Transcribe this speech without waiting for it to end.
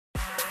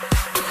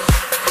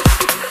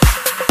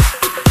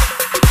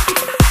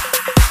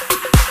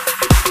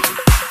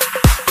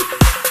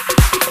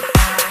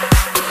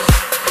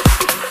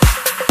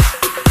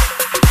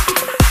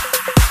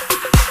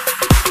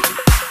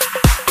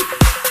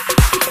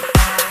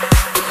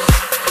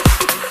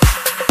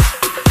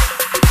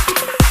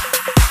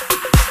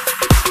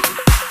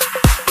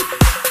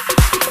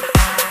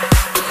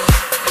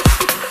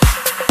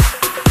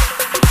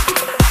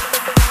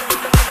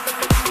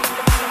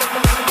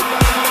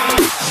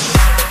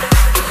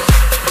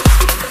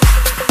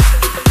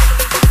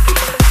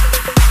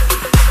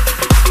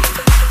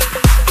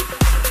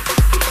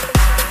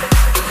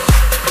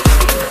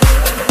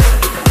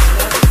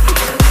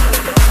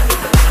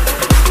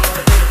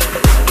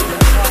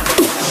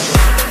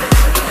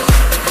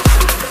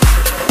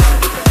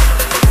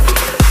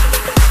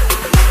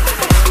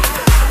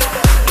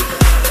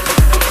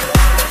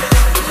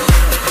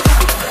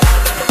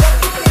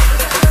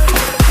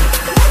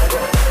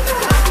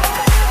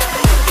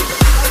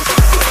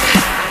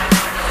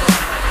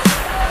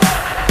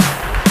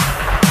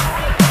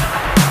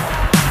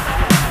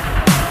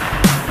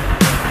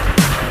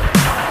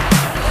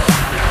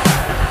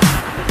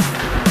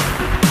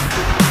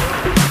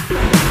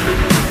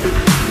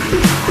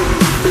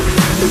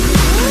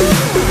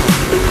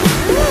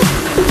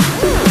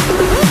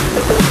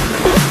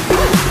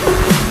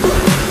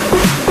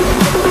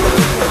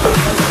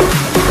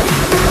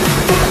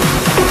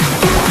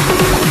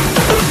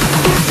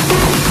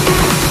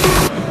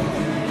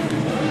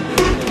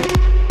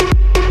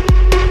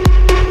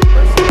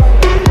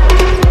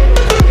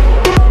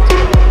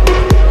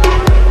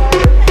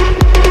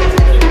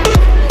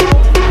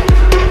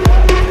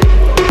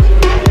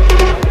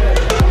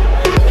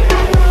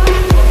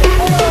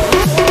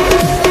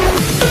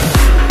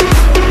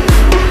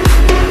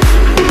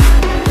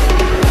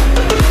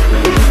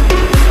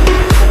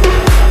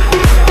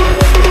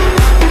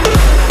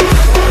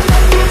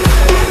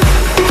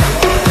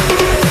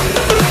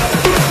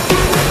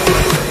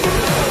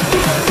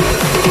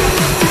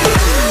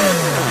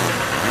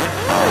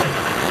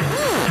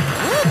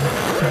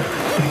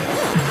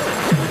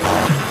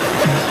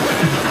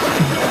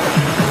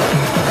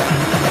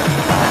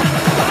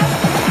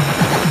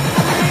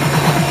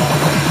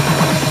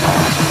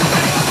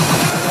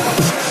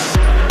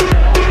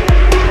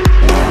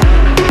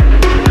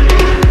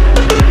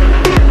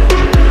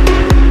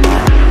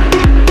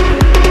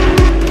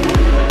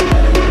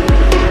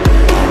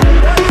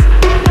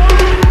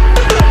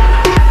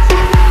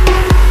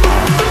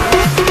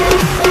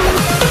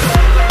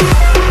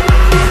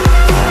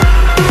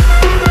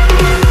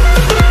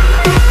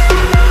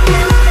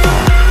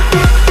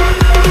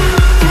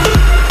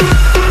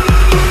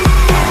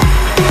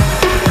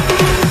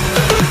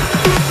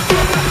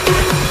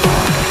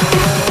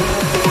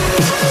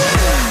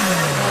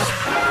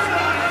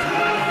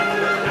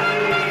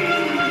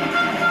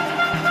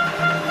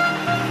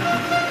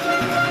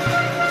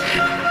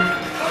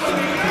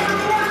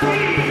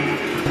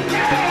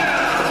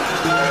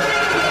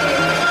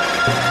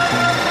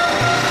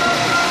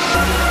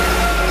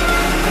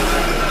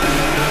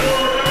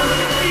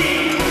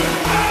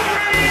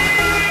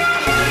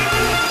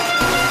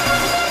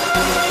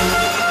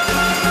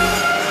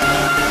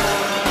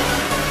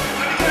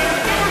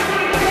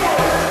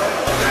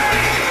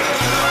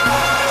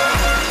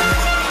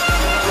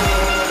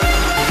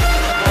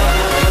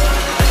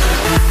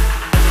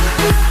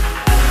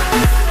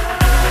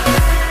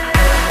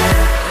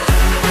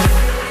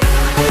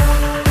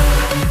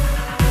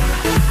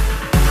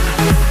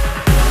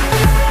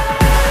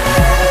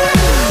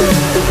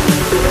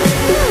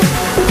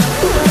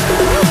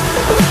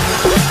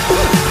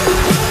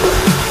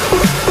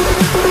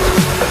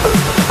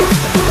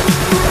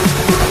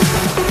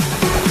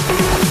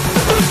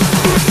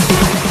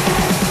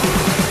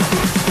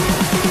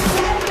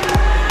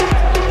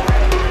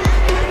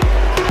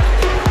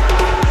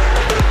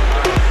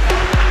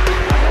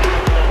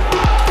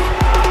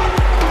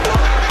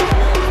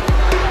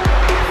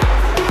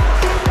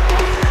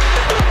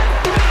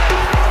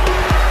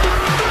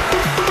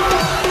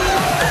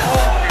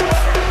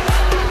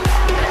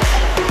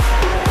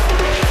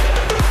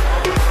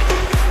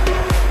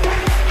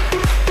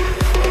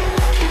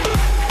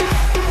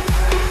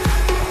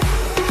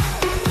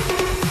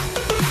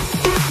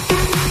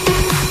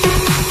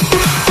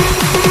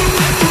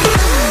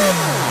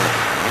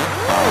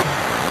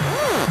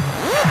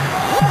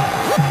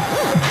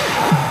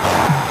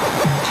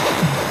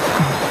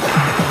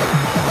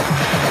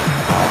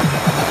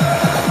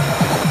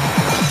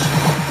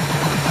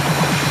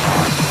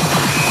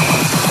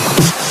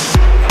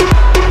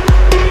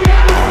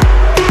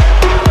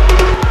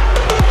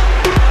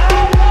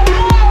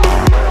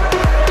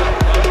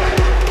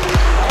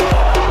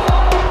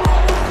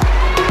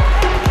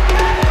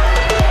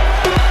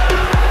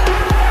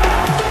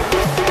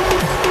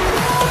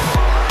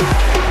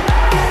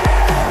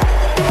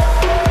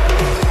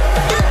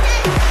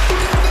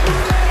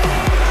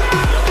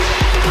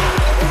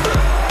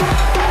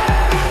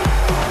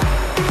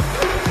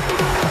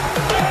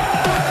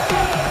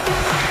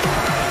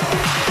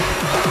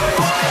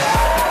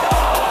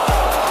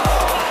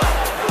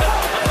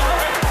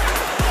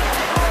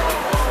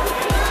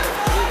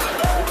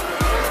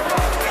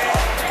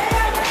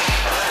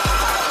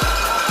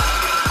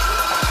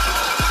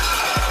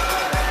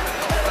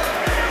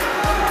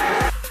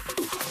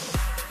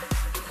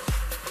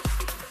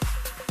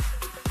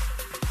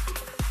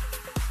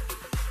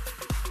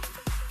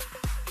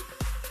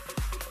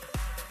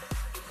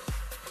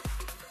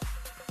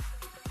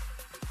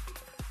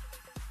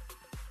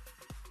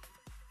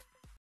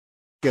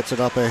Gets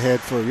it up ahead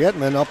for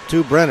Yetman, up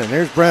to Brennan.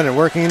 There's Brennan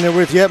working in there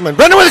with Yetman.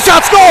 Brennan with a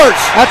shot, scores!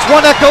 That's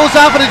one that goes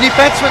off of the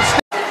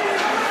defenseman.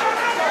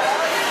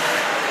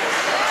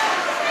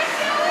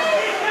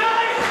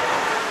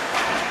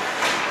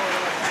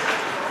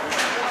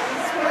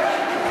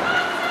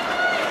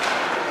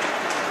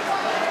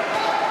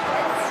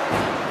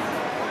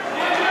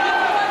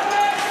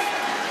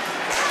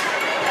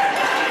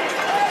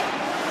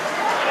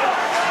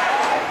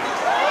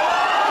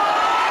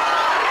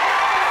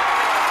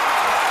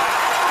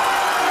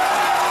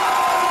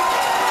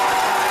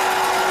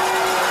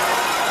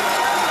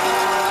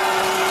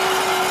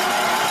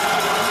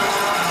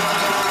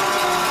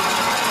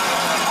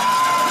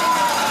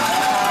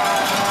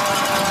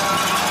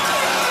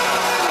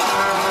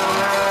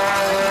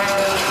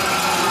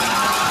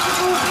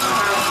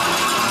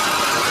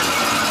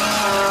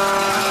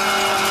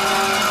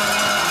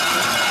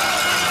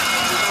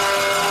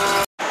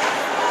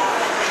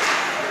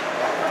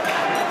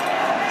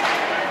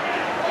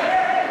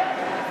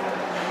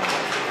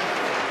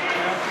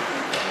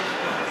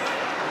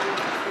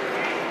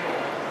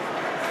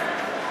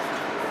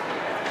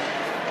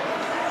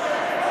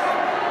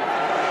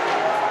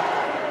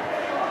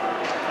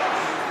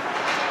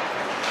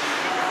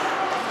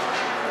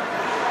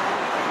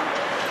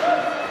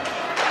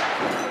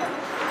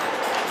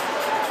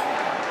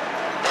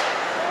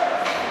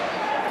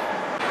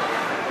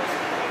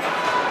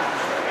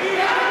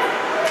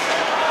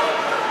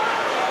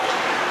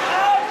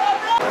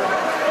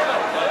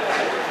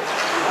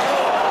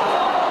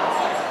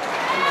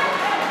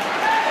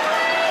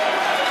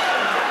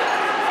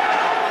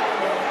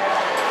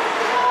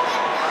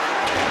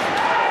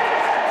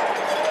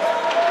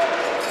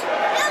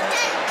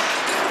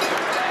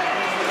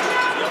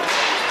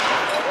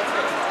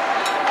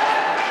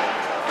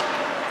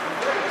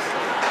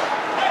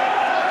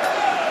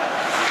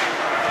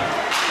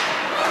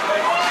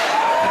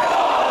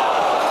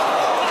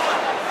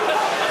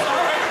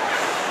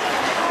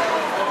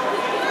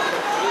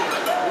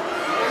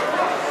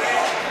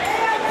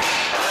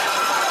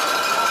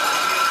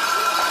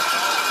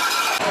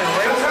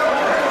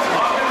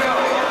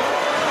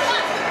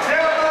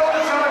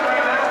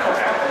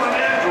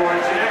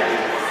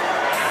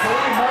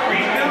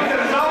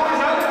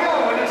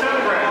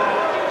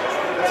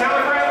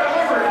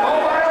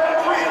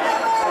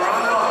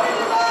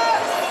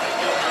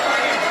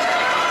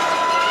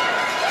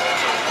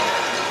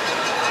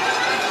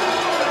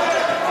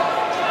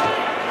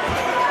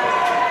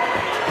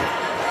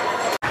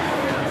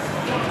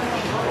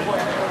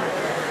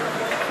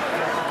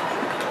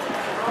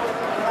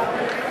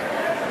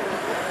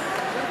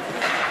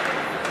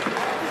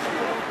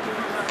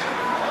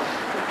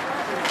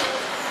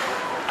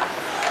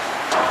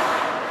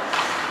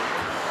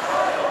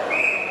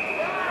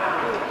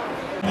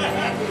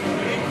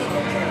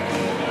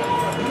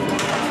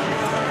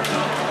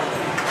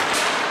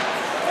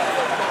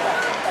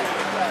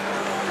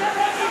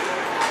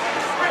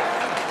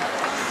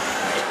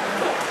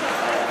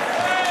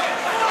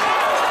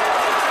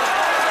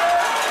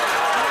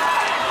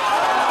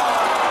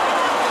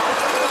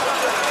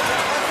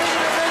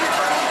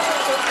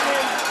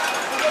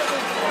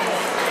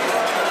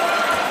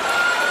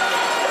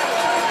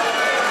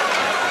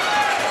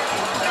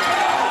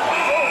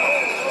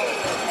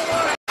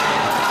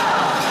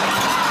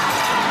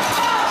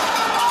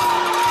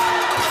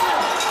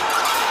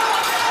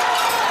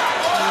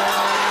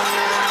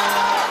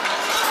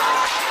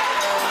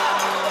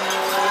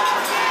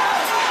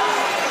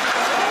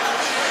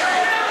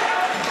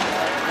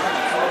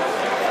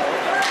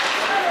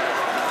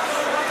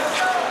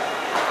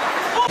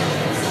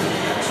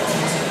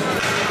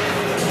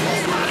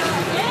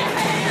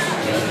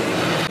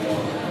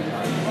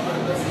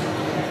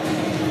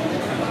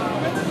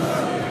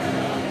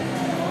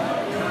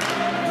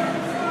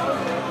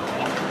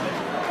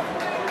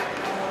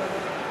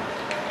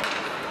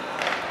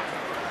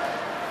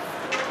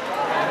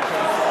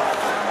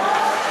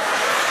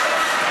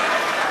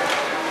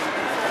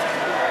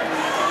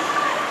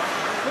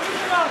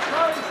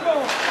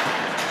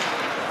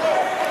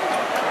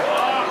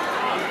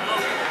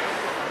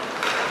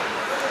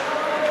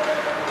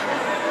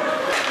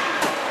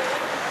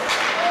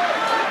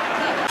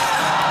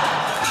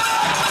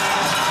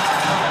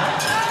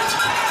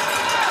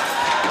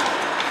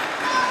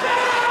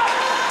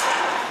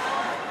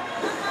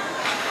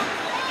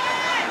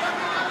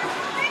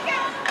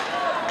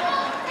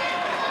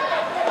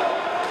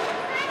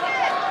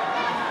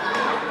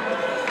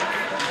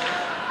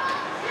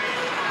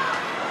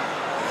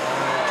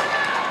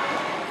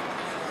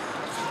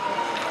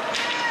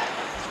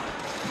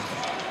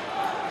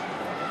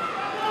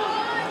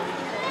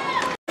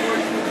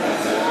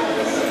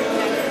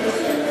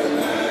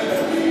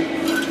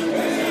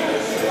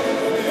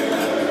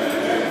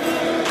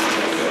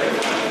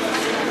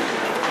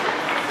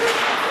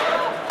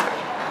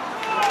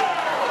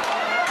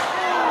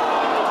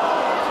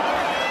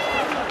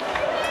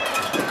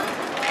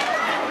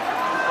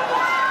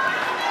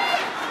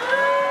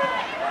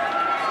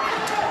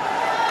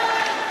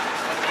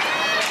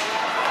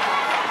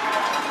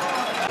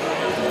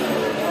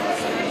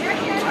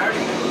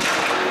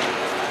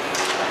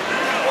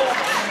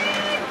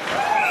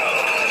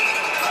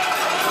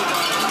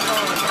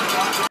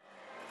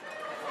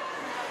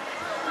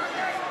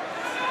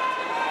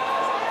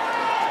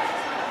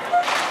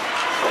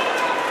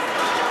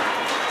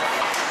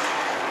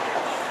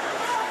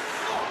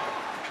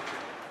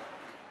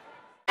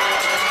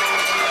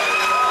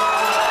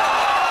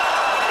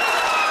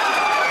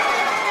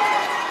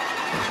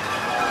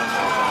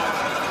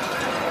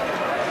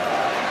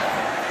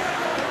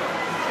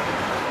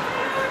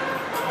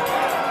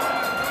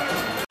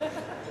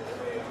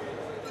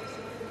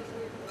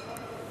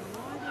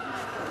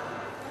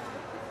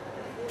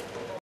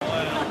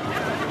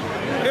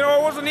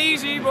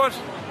 easy, but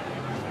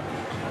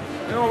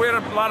you know, we had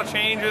a lot of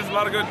changes, a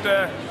lot of good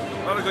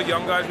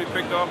young guys we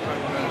picked up,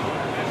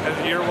 and as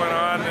the year went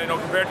on, you know,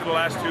 compared to the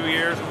last 2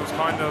 years, it was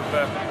kind of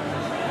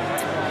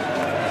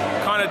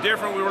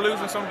different. We were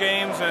losing some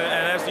games, and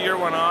as the year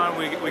went on,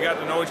 we got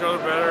to know each other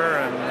better,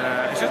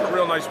 and it's just a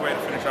real nice way to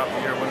finish off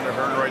the year winning the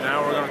hurdle. Right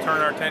now, we're going to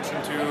turn our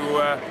attention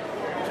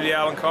to the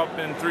Allen Cup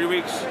in 3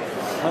 weeks.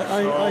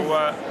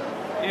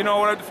 You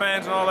know, without the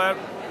fans and all that,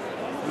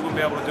 we wouldn't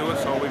be able to do it.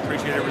 So we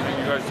appreciate everything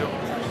you guys do.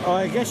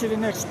 I guess you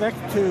didn't expect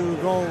to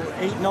go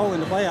 8-0 in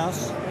the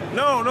playoffs.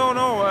 No.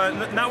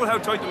 Not with how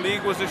tight the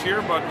league was this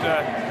year, but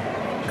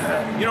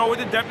you know, with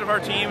the depth of our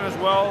team as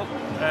well,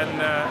 and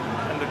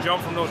the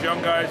jump from those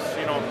young guys,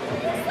 you know,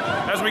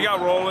 as we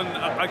got rolling,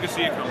 I could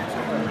see it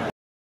coming.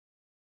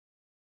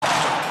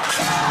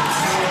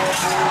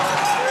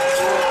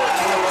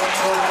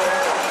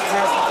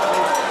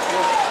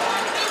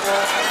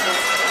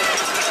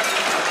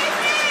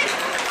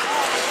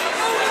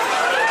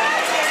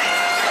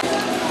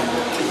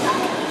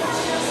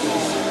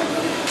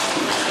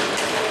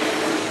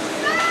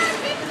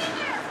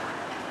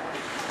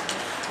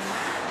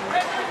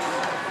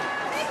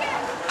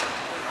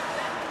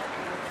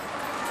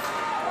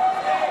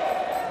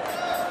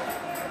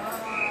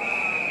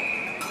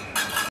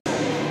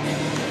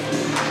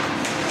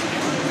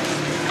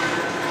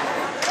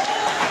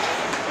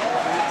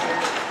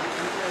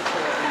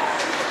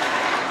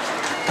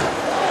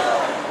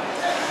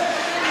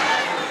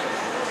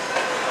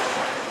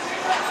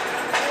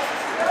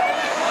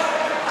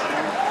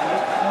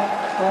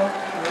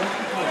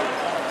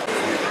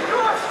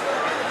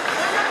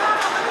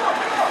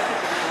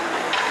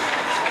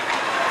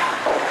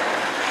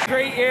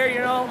 Great year, you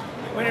know,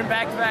 winning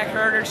back-to-back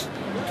hurdles.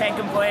 Can't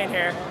complain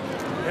here.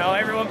 You know,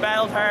 everyone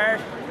battled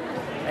hard,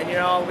 and you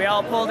know, we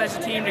all pulled as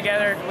a team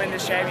together to win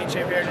this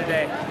championship here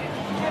today.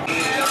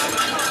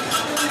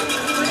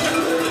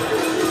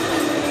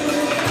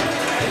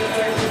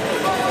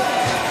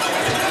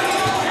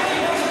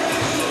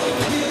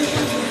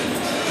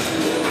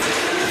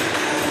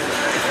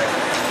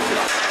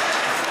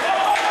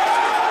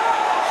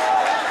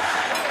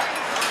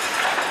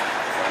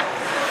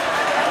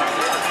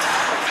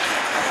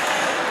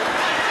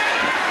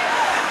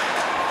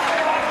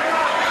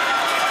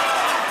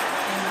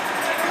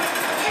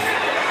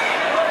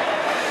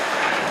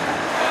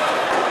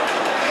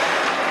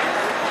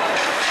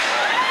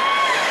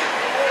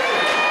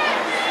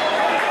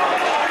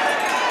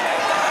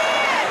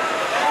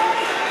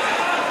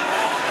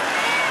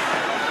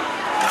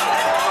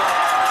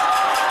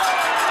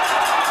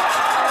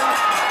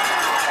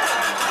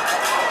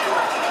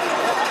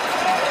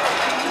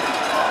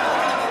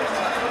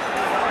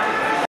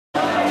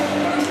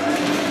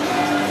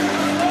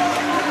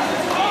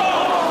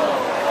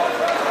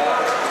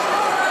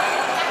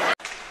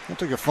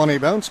 Took a funny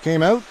bounce,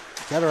 came out.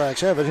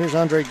 Cataracts have it. Here's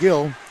Andre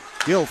Gill.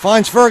 Gill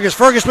finds Fergus.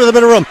 Fergus with a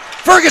bit of room.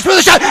 Fergus with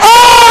a shot.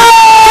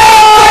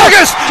 Oh!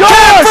 Fergus!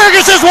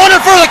 Fergus has won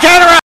it for the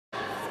Cataracts!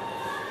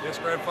 Yes,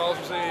 Grand Falls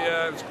was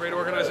a great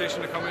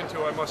organization to come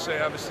into, I must say.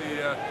 Obviously,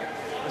 the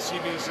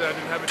CBs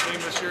didn't have a team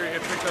this year. He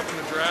had picked up in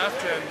the draft,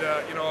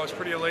 and you know, I was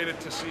pretty elated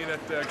to see that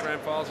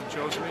Grand Falls had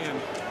chosen me.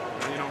 And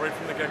you know, right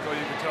from the get-go,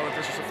 you could tell that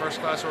this was a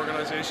first-class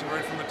organization,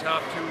 right from the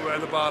top to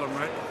the bottom,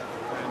 right?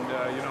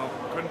 And you know,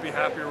 couldn't be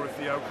happier with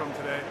the outcome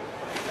today.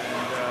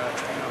 And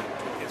you know,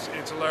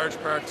 it's a large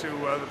part to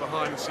the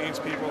behind-the-scenes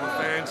people. The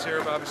fans here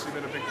have obviously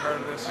been a big part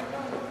of this.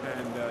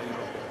 And you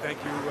know, thank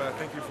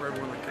you for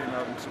everyone that came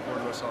out and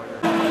supported us all year.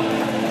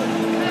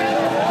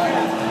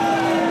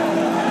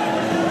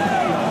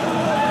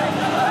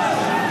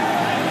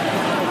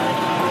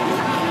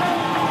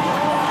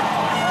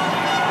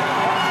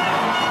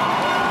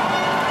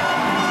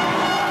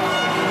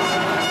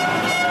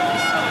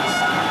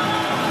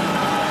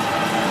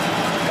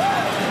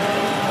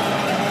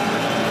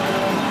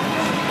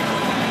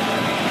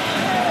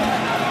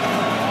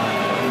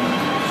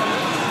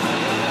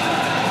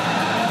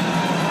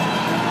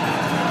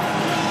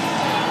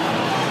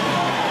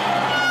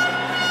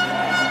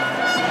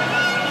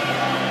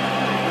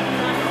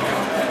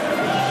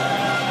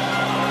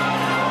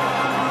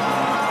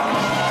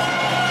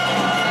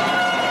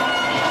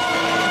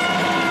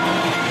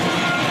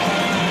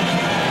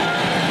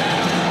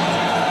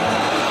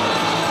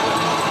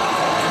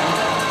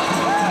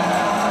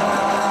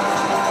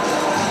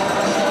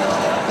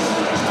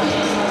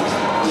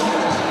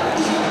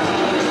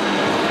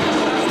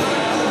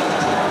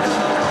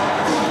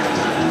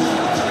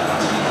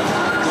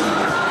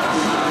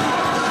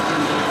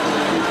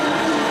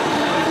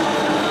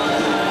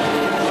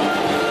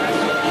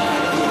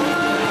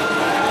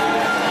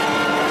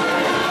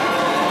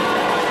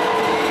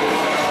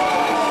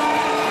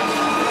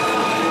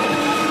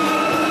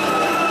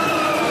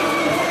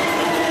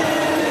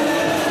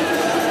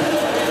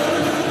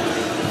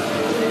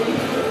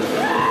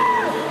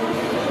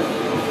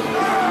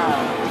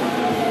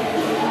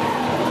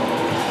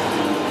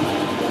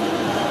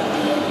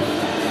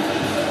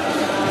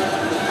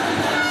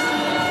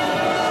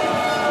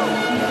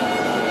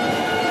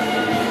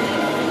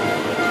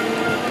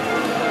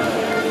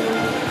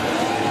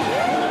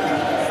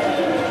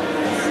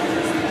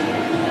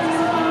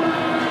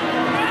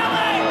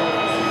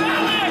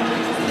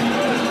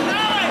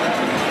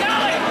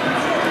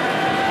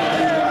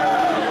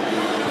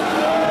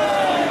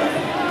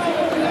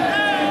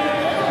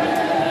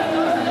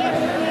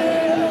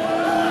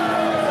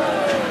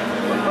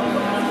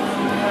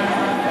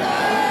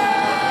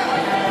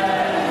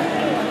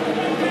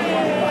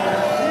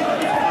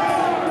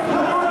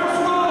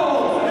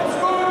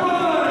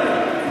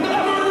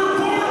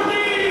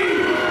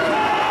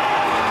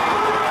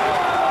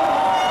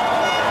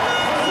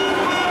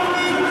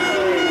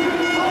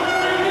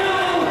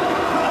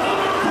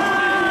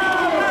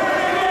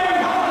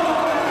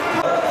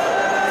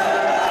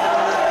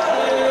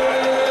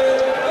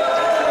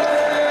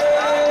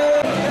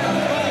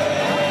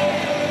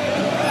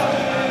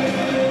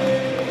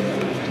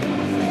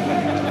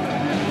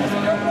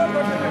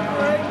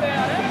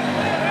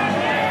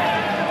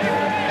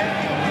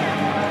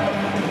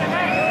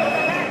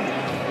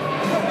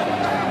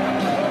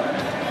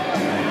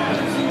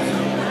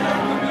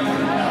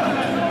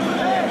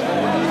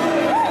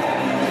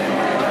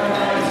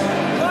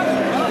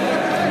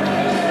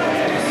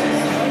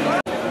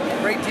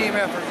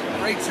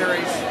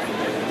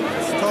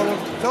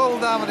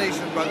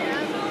 domination, but we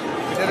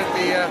did it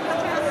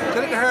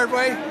the hard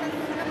way,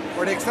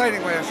 or the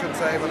exciting way, I should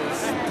say. But it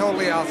was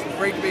totally awesome.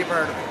 Great to be a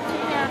part of it.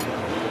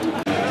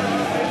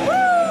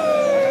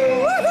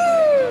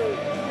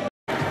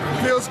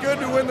 Feels good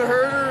to win the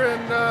Herder,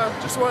 and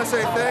just want to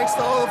say thanks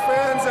to all the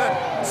fans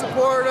that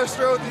supported us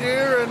throughout the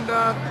year. And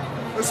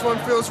this one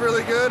feels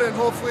really good, and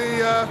hopefully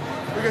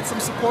we get some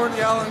support in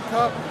the Allen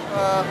Cup.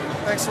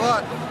 Thanks a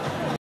lot.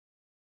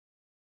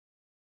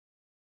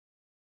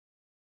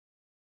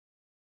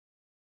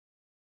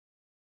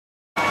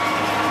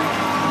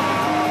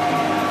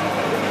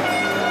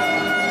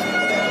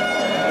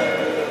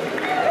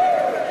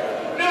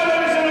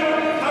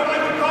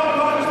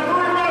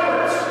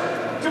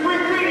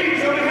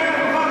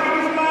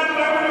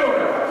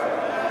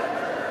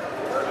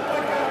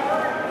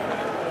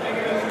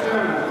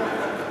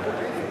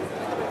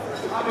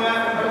 On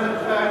behalf of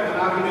President Beck and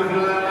Hockey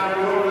Newfoundland, I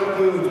would like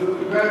to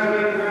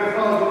congratulate the Grand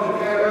Falls-Windsor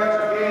Cataracts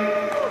again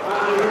on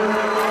the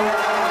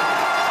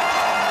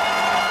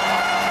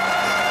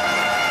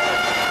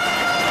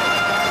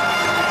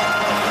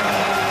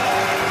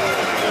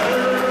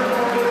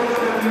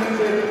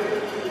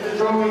It's a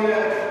trophy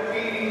that's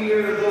 80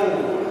 years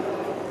old,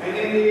 and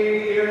in the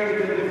 80 years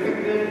it's been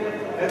depicted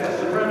as the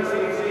supremacy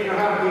of senior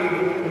hockey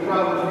in the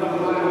province of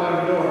Newfoundland and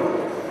Labrador.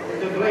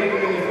 It's been played in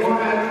many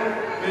formats,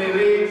 many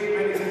leagues,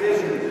 many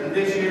conditions.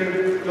 This year,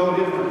 no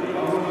different. I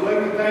would like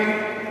to thank,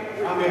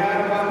 on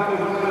behalf of Hockey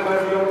Newfoundland and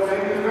Labrador,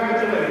 and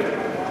congratulate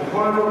the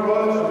Corner Brook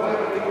Royals for back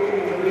in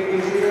the league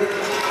this year.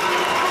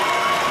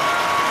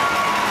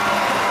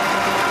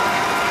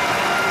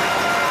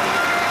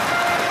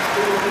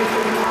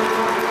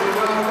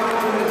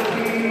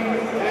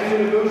 And to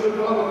the Booster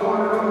Club of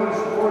Corner Brook and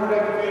supported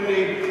that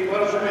community. What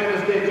a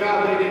tremendous big job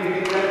they did to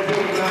get that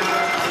team back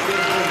to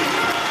this league.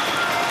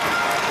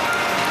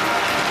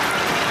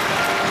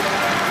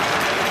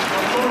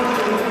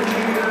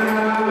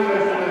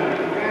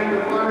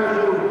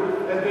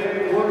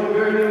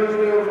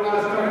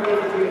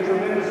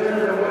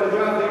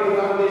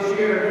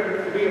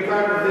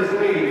 This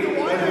league,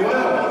 as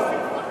well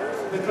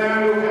the Grand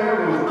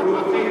Falls-Windsor who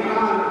have taken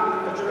on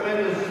a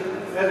tremendous,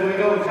 as we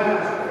know,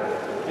 task.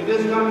 In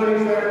this country,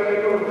 starting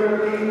April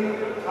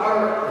 13th,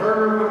 our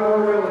Herder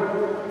Memorial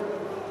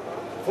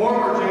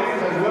former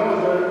champs, as well as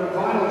the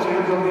final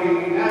champs of the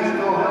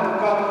National Health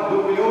Cup,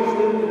 will be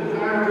hosted in the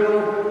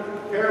Carneville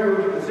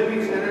Caribou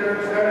Civic Center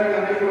starting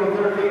on April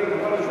 13th.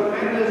 And what a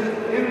tremendous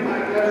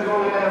impact that's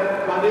going to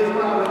have on this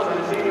province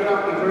and senior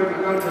hockey throughout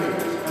the country.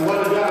 And what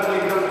a job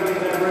they've done to get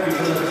that ready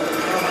for us.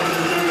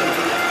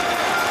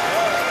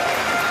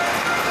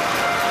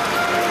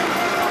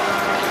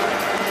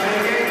 And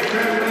again,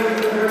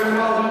 congratulations to the Grand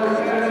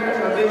Falls-Windsor Cataracts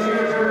on this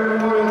year's Herder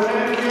Memorial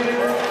Championship.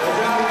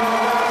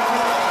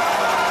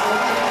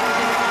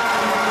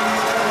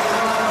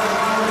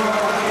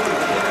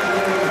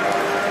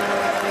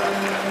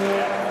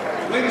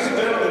 Ladies and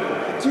gentlemen,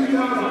 in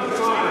 2005,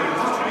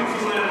 Hockey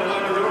Newfoundland and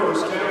Labrador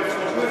established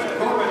the Cliff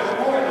Corbett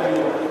Memorial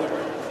Award,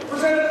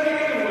 presented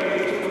annually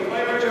to the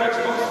player Jack's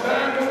most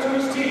valuable to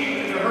his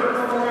team in the Herder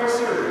Memorial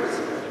Series.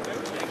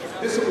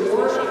 This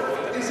award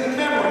is in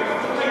memory of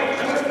the late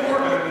Cliff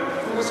Corbett,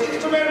 who was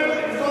instrumental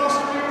in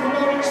fostering and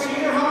promoting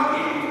senior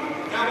hockey,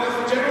 and was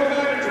the general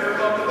manager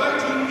of the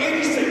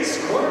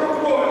 1986 Corner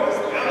Brook Royals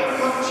Allen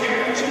Cup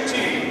Championship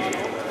team.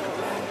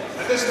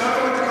 At this time,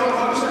 I'd like to call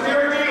upon Mr.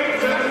 Gary Gale to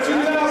present the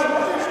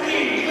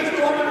 2015 Cliff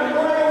Corbett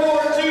Memorial Award.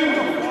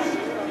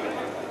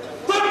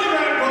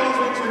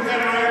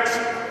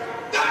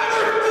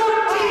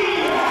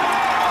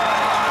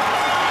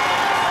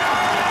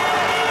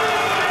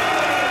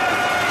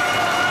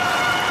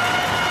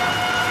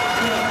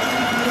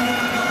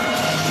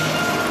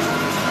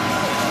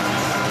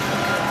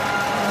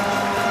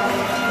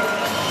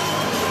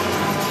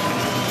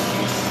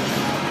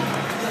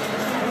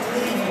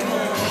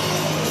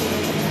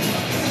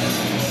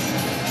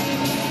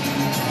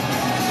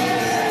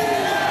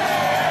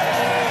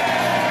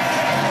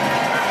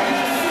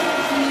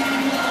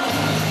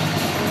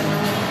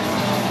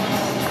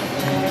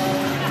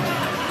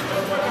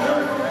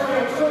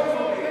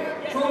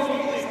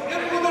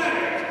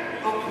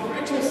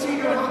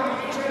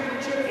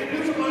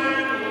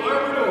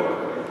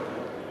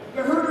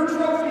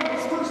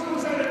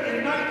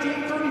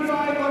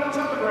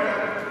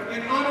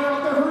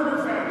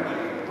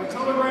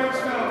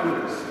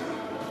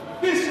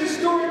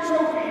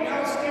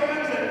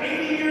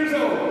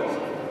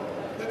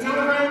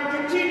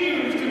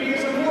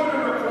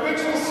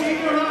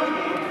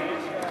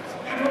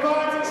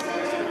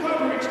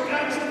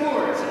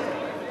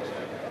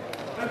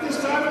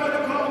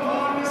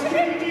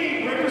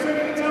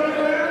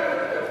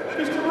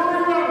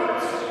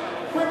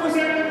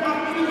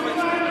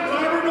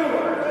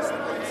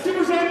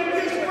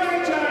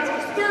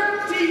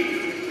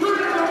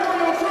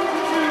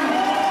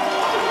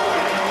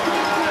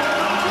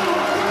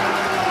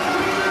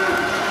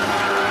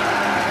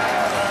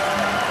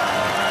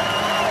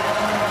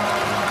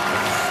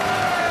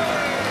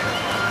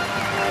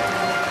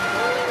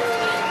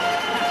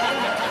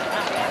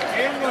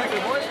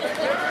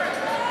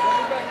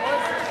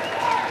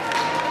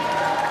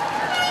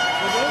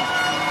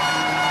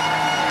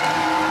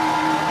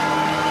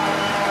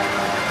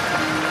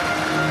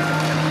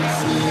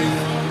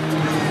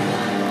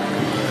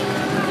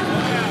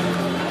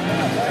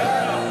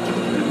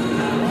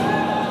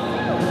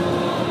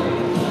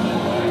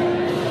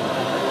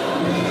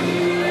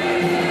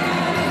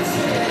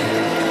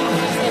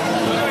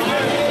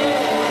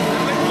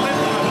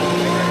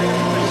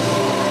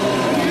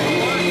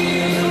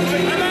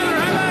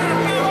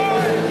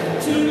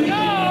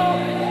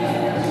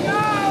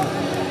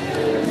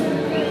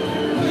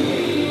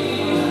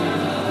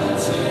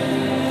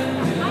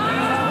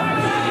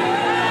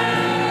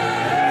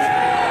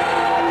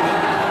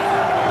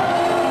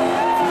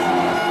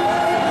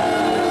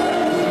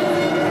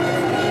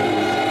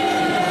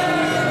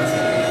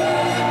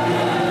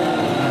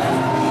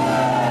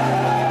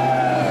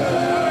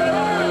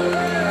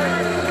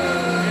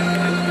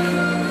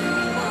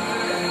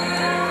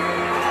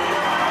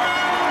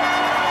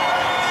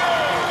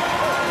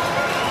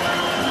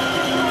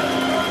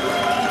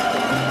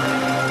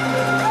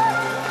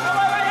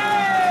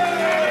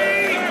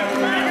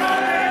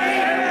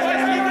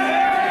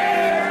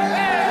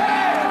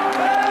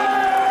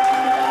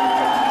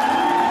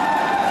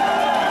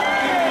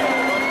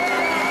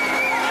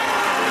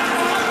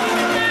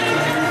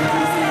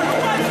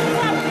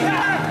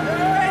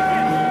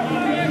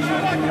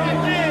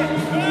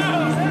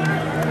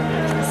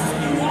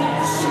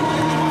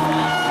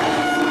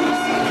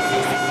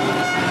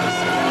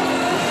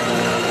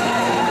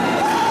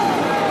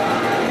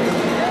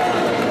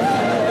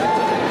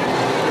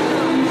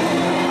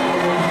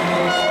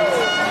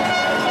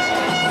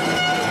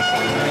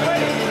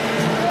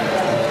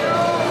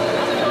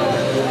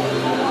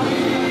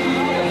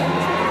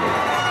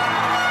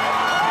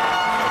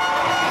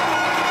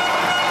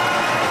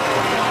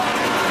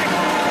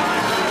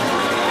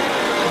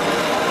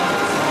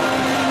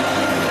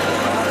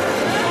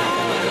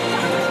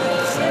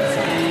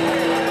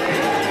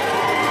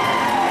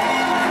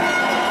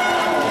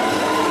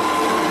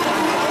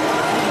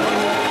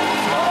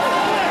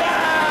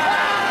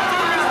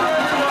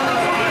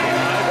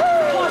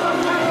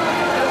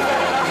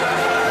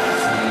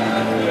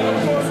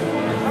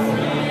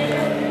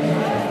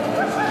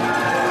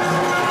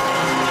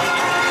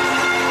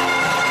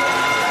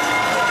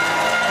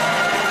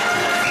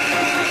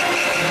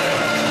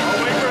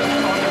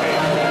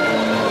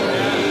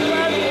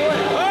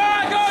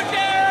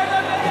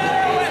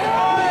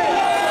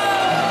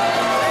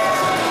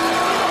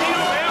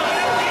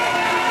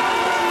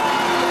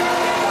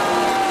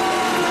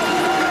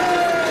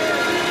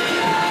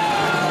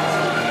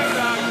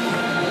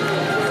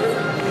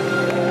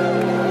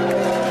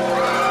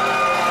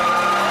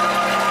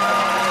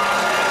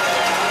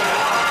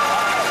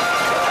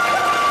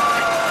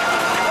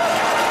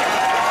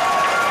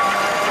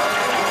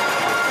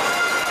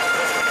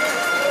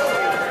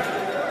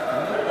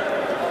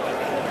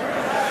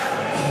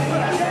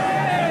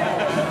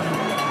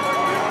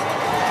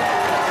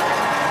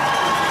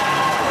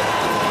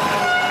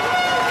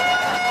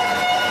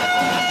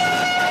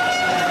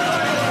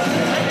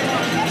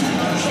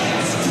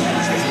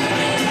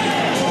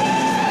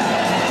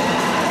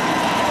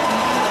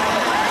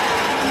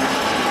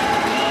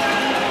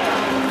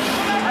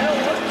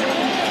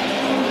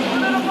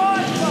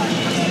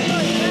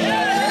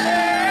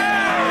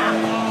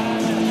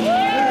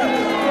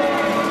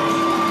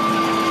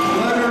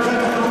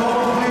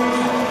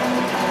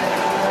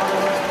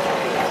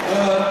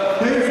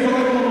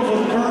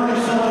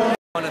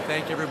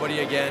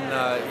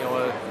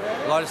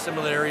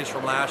 similarities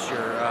from last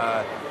year.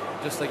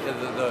 Just like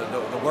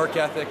the work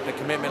ethic, the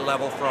commitment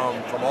level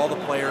from all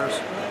the players,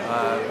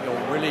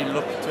 really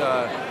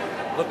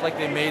looked like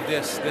they made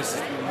this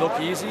look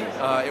easy.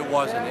 It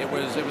wasn't. It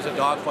was a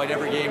dogfight.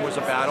 Every game was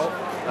a battle.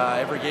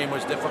 Every game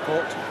was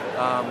difficult.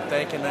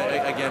 Thanking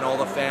again all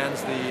the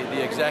fans,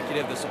 the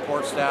executive, the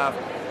support staff,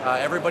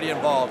 everybody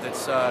involved.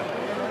 It's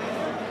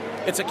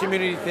a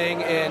community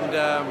thing, and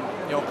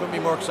couldn't be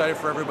more excited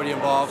for everybody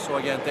involved. So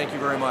again, thank you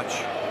very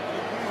much.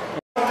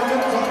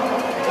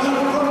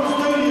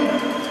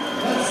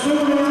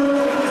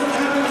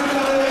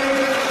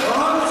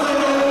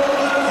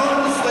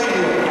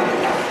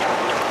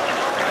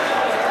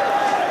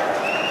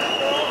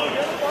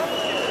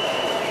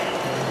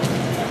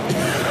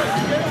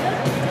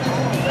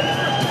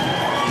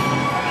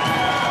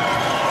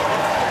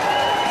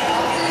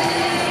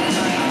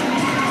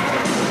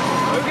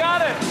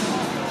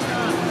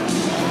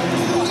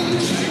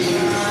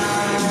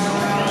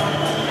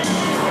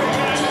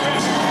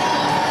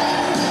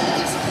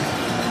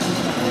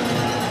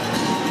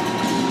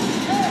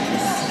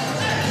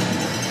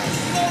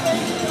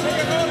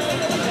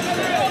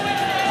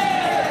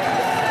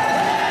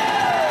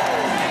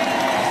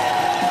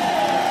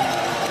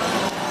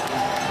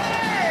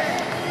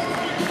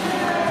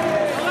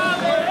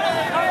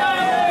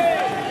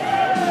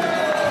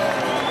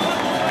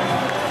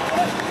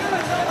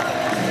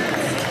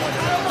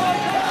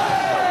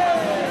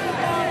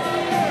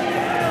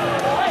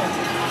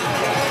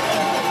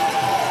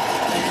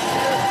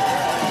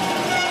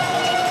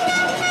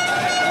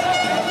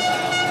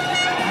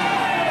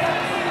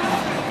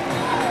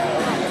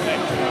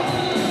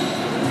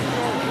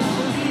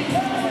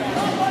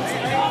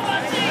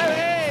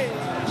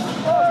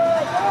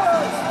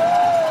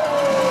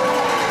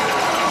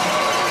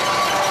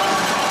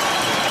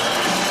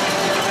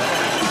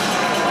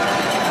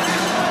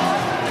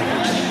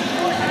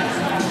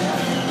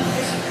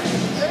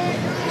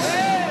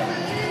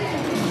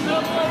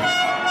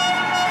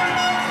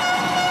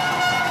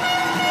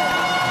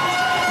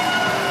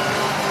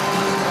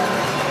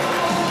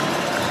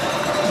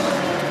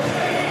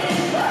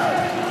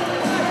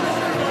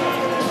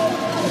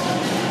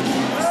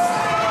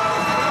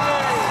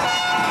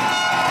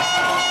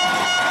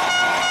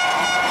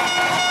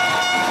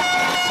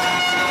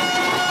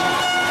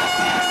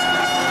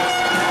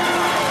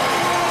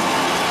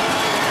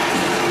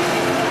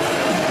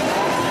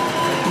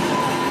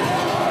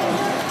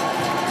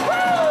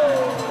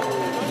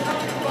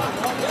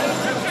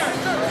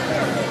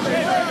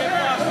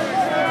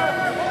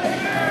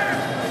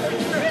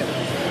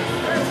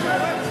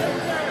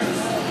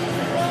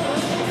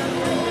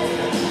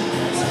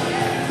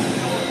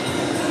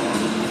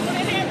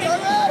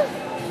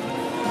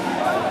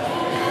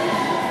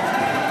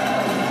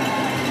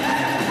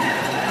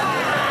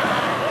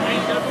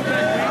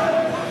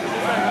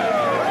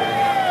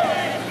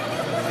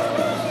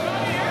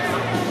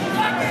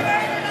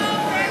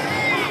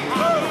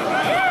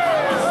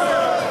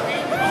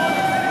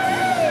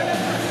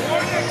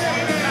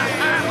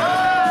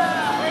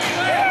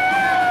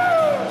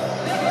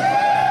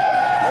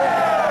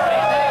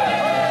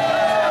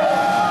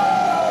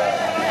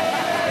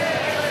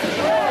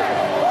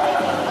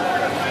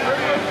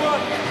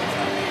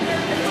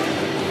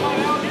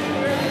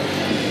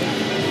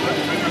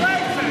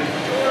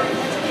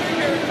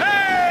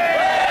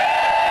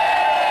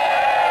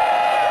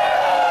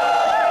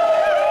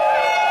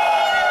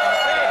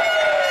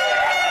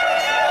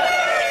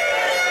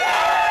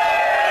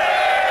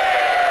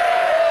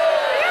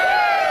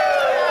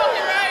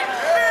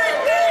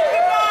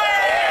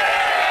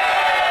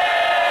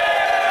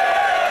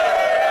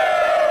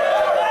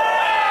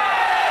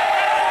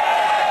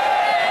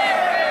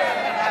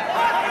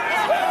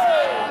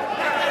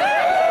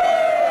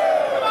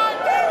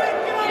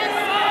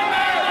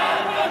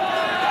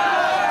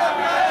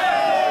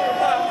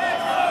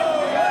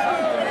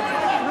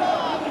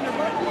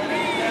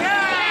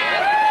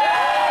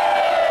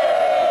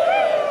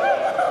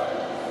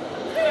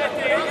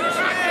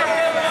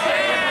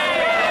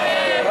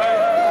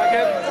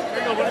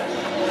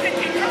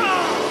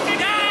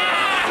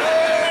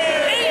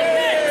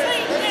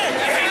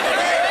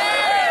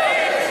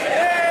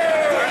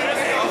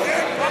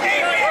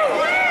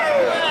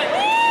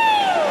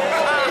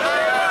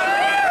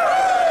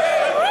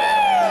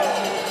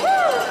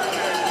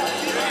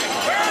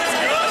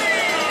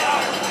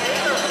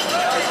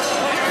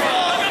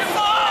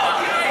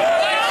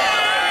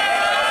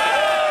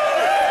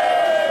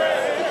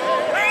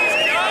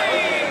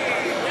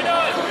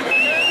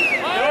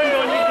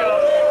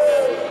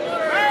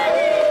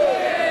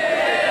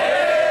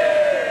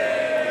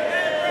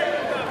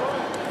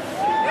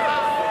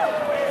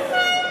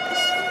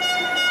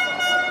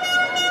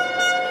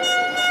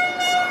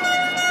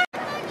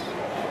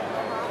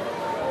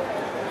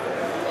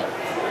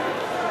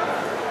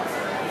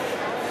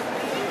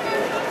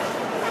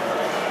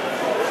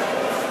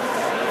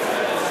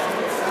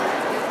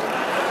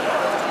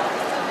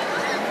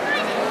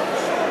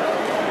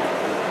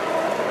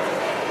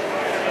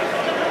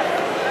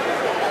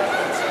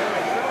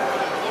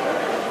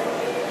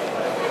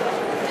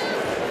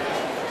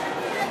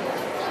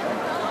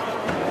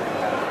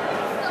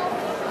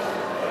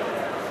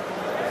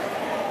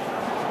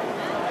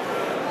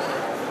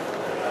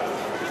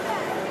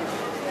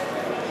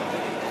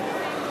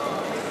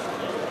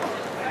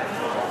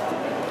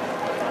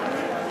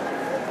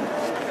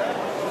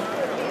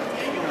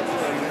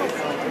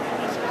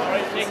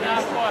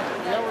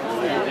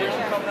 Thanks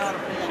for coming out.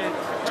 Appreciate it.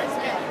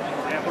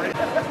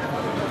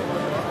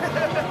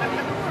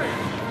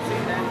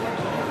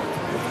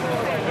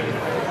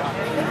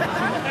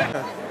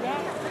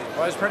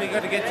 Well, it's pretty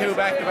good to get 2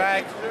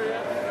 back-to-back,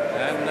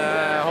 and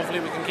hopefully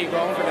we can keep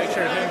going for next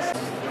year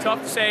too.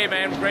 Tough to say,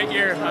 man. Great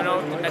year. I know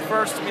at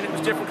first, I mean, it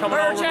was different coming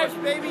over. Champs,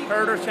 baby.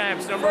 Herder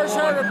champs, number First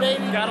 1. Herder,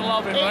 baby. Gotta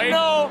love it, right?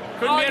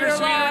 Couldn't be any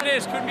sweeter than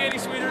this. Couldn't be any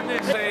sweeter than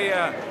this.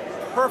 A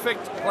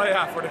perfect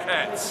playoff for the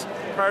Cats.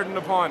 Pardon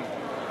the pun.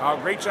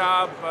 Great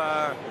job.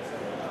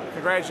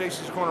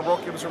 Congratulations to Corner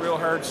Brook. It was a real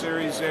hard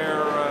series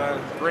there.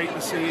 Great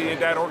to see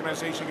that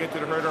organization get to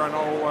the Herder. I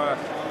know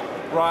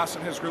Ross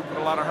and his group put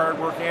a lot of hard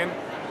work in.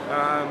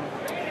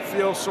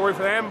 Feel sorry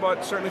for them,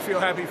 but certainly feel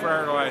happy for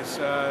our guys.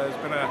 It's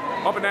been a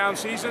up and down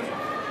season,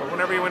 but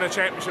whenever you win a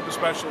championship is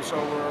special. So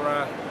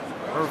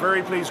we're a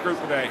very pleased group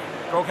today.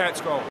 Go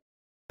Cats, go!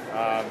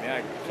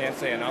 Yeah, I can't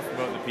say enough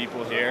about the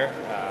people here.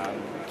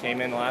 Came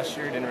in last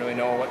year, didn't really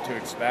know what to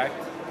expect.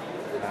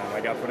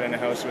 I got put in a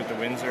house with the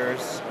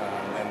Windsors,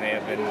 and they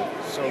have been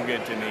so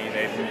good to me.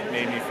 They've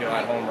made me feel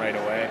at home right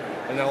away,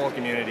 and the whole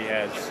community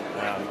has.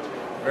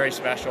 Very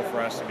special for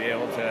us to be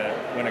able to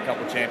win a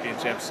couple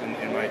championships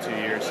in my 2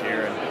 years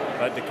here and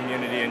let the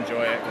community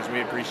enjoy it, because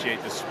we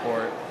appreciate the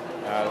support,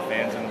 the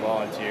fans and the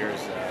volunteers.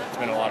 It's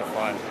been a lot of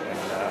fun,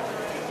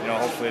 and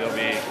hopefully there'll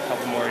be a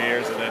couple more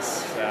years of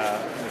this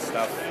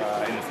stuff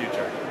in the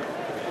future.